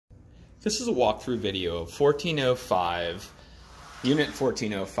This is a walkthrough video of 1405, Unit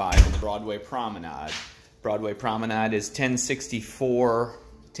 1405 in the Broadway Promenade. Broadway Promenade is 1064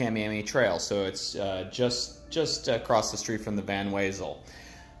 Tamiami Trl, so it's just across the street from the Van Wezel.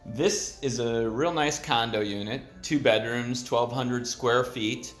 This is a real nice condo unit, 2 bedrooms, 1,200 square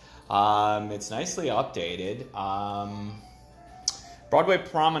feet. It's nicely updated. Broadway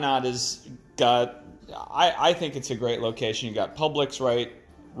Promenade has got, I think it's a great location. You got Publix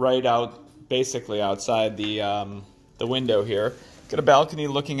right out, basically outside the window here. Got a balcony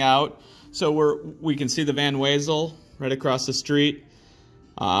looking out, so we can see the Van Wezel right across the street.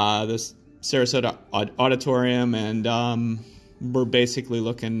 This Sarasota Auditorium, and we're basically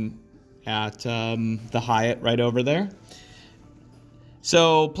looking at the Hyatt right over there.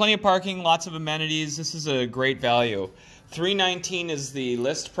 So plenty of parking, lots of amenities. This is a great value. $319 is the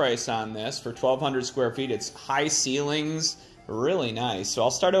list price on this for 1,200 square feet. It's high ceilings, really nice. So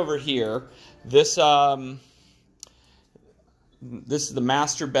I'll start over here. This is the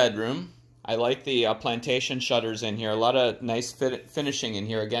master bedroom. I like the plantation shutters in here. A lot of nice finishing in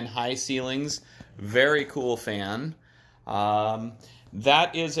here. Again, high ceilings, very cool fan.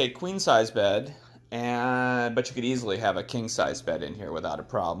 That is a queen size bed, but you could easily have a king size bed in here without a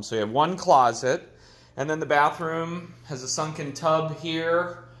problem. So you have one closet, and then the bathroom has a sunken tub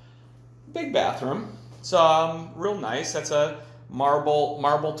here. Big bathroom. It's real nice. That's a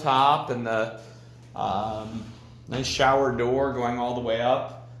marble top, and the nice shower door going all the way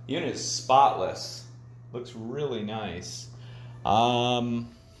up. The unit is spotless. Looks really nice.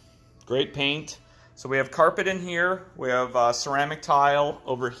 Great paint. So we have carpet in here. We have ceramic tile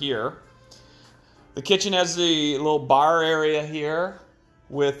over here. The kitchen has the little bar area here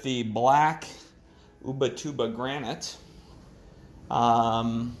with the black Ubatuba granite.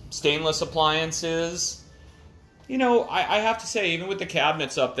 Stainless appliances. You know, I have to say, even with the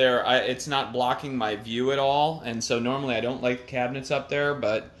cabinets up there, it's not blocking my view at all. And so normally I don't like cabinets up there,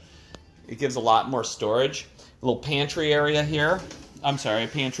 but it gives a lot more storage. A little pantry area here. I'm sorry,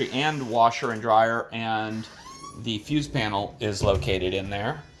 pantry and washer and dryer, and the fuse panel is located in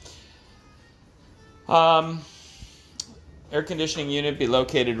there. Air conditioning unit be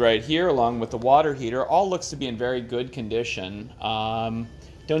located right here along with the water heater. All looks to be in very good condition.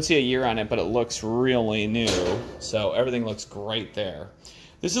 Don't see a year on it, but it looks really new. So everything looks great there.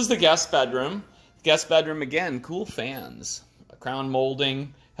 This is the guest bedroom. Guest bedroom, again, cool fans. Crown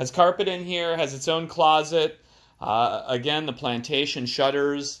molding. Has carpet in here, has its own closet. Again, the plantation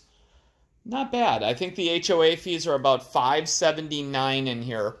shutters. Not bad. I think the HOA fees are about $579 in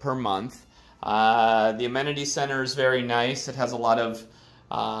here per month. The amenity center is very nice. It has a lot of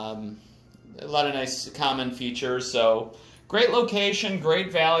nice common features. So great location,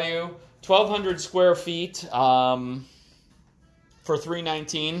 great value. 1,200 square feet for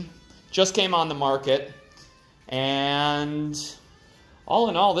 $319. Just came on the market, and all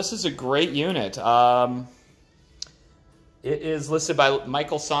in all, this is a great unit. It is listed by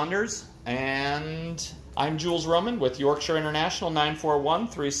Michael Saunders, and I'm Jules Roman with Yorkshire International,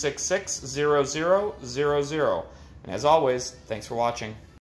 941-366-0000. And as always, thanks for watching.